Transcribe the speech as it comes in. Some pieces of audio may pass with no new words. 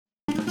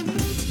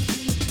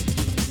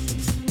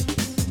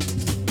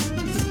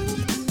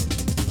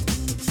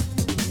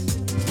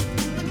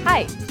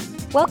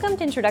Welcome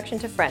to Introduction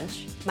to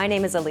French. My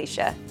name is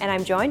Alicia, and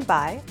I'm joined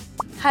by...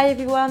 Hi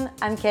everyone,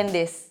 I'm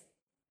Candice.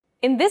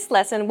 In this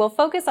lesson, we'll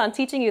focus on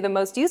teaching you the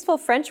most useful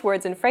French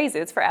words and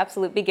phrases for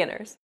absolute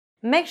beginners.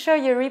 Make sure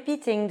you're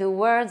repeating the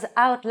words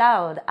out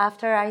loud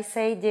after I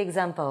say the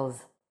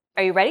examples.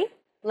 Are you ready?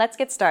 Let's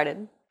get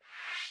started.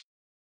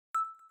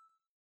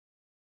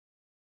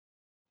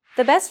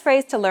 The best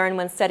phrase to learn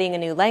when studying a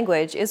new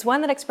language is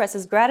one that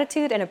expresses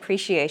gratitude and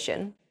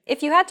appreciation.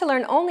 If you had to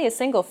learn only a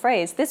single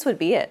phrase, this would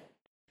be it.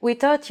 We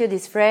taught you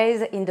this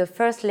phrase in the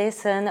first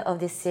lesson of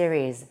this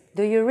series.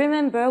 Do you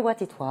remember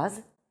what it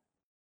was?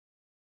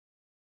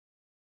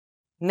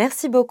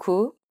 Merci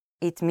beaucoup.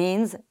 It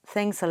means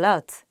thanks a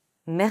lot.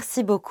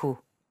 Merci beaucoup.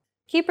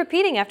 Keep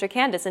repeating after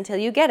Candice until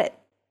you get it.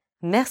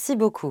 Merci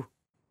beaucoup.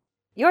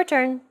 Your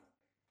turn.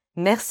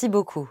 Merci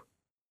beaucoup.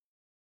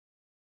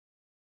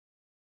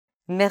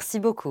 Merci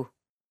beaucoup.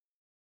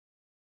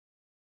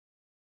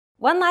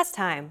 One last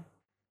time.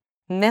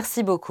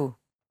 Merci beaucoup.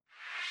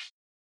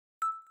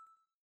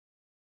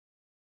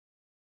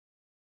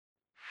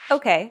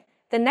 Okay,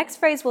 the next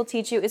phrase we'll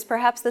teach you is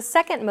perhaps the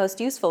second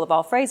most useful of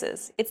all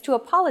phrases. It's to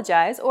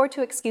apologize or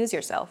to excuse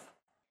yourself.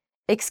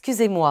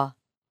 Excusez-moi.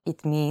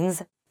 It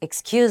means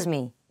excuse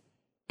me.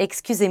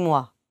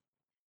 Excusez-moi.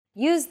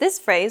 Use this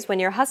phrase when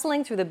you're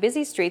hustling through the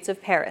busy streets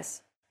of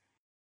Paris.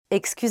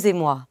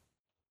 Excusez-moi.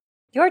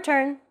 Your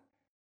turn.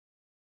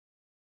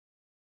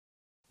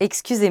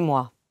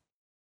 Excusez-moi.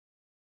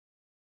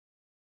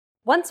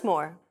 Once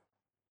more.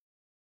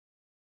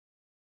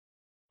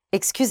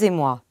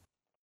 Excusez-moi.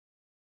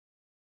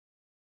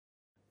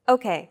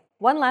 Okay,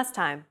 one last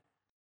time.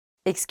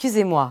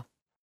 Excusez-moi.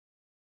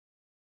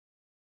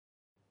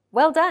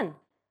 Well done.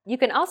 You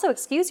can also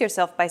excuse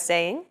yourself by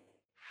saying,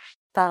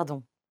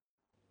 Pardon.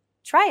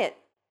 try it.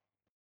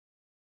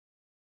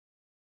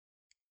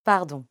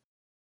 Pardon.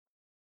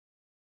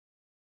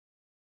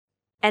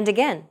 And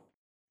again.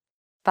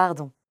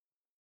 Pardon.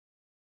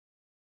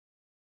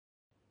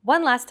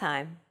 One last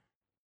time.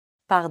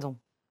 Pardon.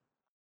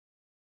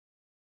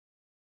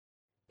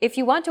 If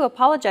you want to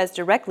apologize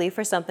directly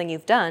for something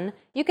you've done,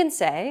 you can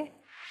say,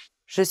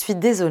 Je suis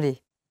désolé.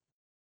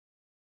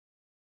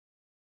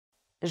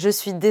 Je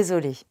suis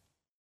désolé.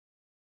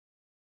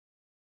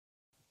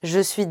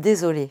 Je suis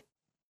désolé.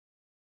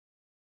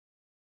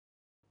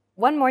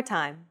 one more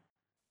time.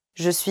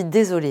 Je suis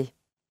désolé.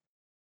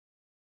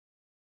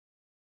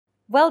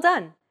 Well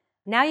done.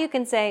 Now you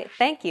can say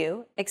thank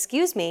you,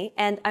 excuse me,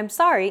 and I'm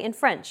sorry in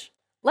French.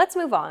 Let's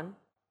move on.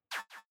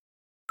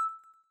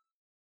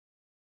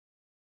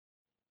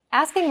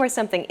 Asking where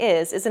something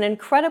is an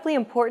incredibly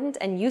important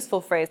and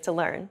useful phrase to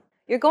learn.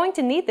 You're going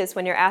to need this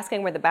when you're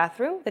asking where the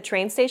bathroom, the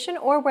train station,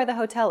 or where the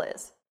hotel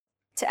is.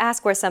 To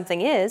ask where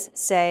something is,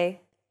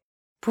 say,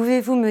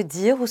 Pouvez-vous me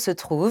dire où se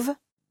trouve?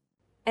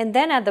 and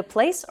then add the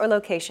place or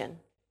location.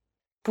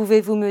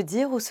 Pouvez-vous me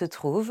dire où se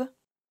trouve?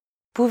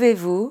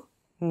 Pouvez-vous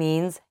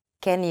means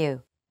can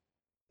you.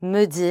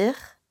 Me dire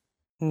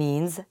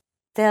means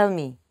tell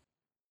me.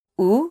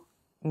 Où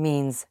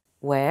means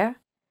where.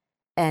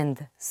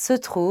 And se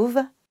trouve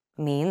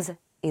means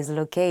is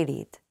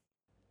located.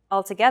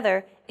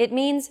 Altogether, it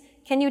means,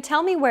 can you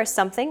tell me where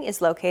something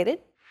is located?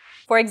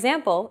 For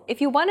example,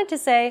 if you wanted to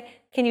say,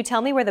 can you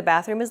tell me where the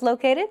bathroom is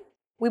located?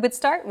 We would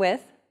start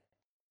with,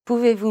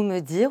 Pouvez-vous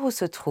me dire où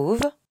se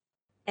trouve?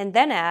 and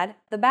then add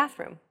the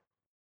bathroom.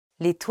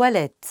 Les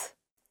toilettes.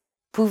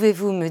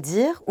 Pouvez-vous me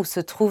dire où se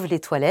trouvent les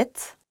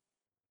toilettes?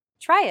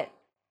 Try it.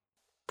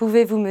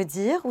 Pouvez-vous me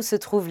dire où se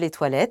trouvent les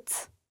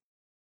toilettes?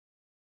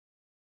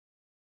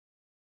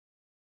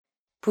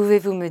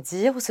 Pouvez-vous me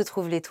dire où se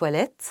trouvent les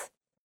toilettes?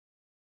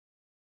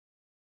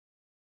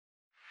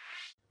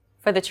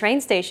 For the train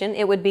station,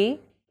 it would be,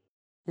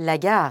 La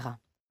gare.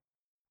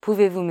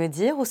 Pouvez-vous me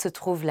dire où se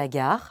trouve la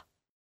gare?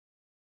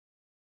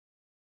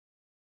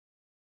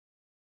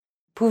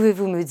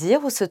 Pouvez-vous me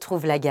dire où se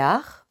trouve la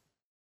gare?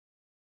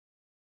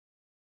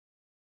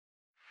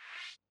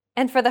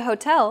 and for the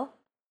hotel,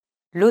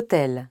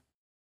 L'hôtel.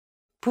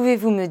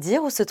 Pouvez-vous me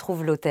dire où se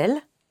trouve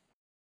l'hôtel?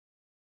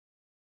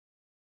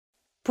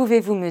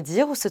 Pouvez-vous me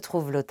dire où se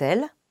trouve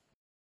l'hôtel?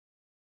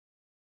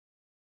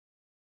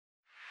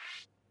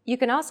 you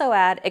can also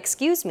add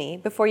excuse me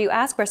before you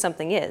ask where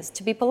something is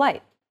to be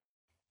polite.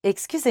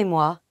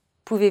 Excusez-moi,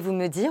 pouvez-vous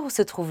me dire où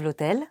se trouve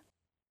l'hôtel?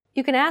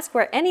 You can ask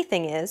where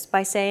anything is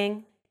by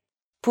saying,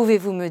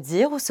 Pouvez-vous me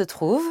dire où se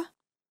trouve?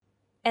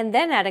 and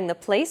then adding the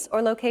place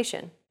or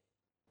location.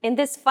 In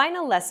this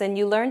final lesson,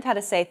 you learned how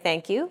to say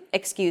thank you,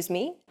 excuse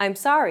me, I'm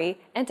sorry,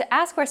 and to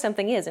ask where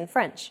something is in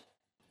French.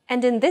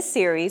 And in this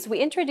series, we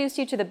introduced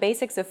you to the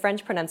basics of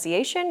French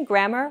pronunciation,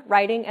 grammar,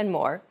 writing, and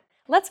more.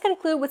 Let's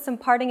conclude with some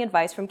parting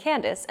advice from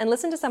Candice and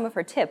listen to some of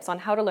her tips on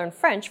how to learn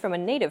French from a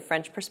native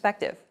French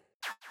perspective.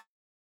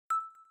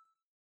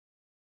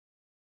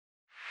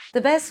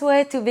 The best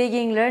way to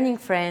begin learning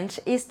French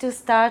is to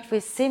start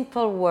with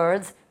simple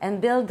words and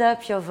build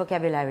up your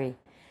vocabulary.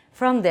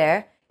 From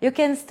there, you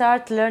can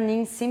start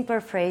learning simple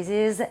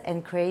phrases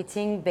and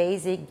creating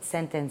basic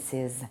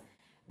sentences.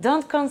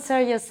 Don't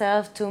concern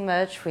yourself too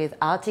much with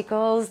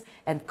articles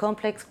and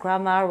complex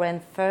grammar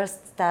when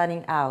first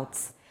starting out.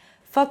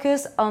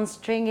 Focus on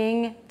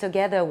stringing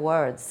together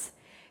words.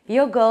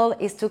 Your goal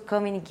is to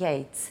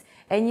communicate,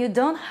 and you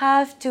don't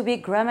have to be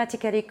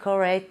grammatically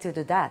correct to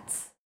do that.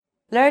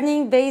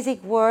 Learning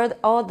basic word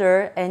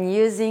order and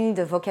using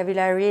the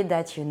vocabulary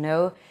that you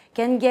know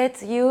can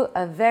get you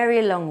a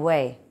very long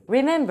way.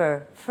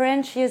 Remember,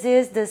 French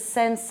uses the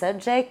same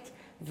subject,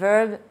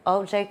 verb,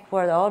 object,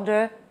 word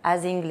order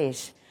as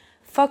English.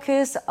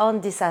 Focus on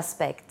this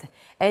aspect,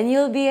 and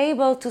you'll be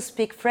able to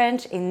speak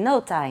French in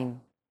no time.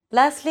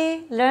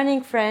 Lastly,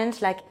 learning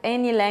French, like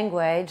any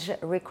language,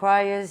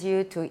 requires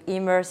you to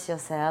immerse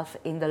yourself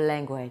in the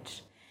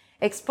language.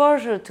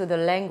 Exposure to the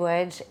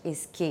language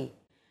is key.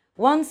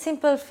 One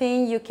simple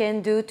thing you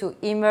can do to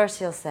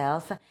immerse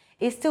yourself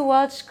is to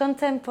watch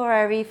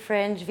contemporary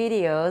French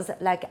videos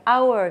like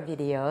our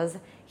videos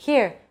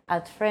here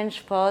at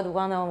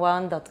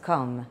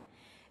FrenchPod101.com.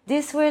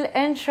 This will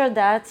ensure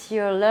that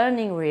you're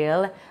learning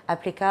real,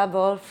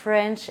 applicable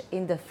French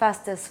in the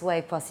fastest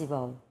way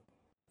possible.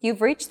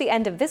 You've reached the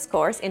end of this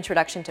course,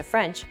 Introduction to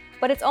French,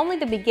 but it's only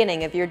the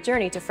beginning of your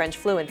journey to French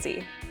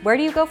fluency. Where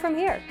do you go from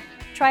here?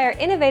 Try our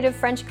innovative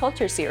French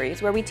culture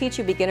series where we teach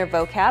you beginner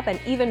vocab and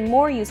even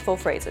more useful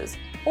phrases.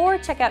 Or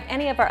check out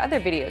any of our other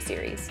video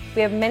series.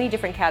 We have many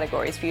different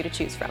categories for you to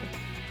choose from.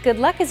 Good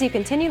luck as you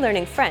continue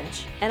learning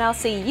French, and I'll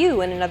see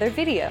you in another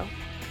video.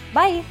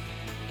 Bye!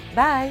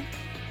 Bye!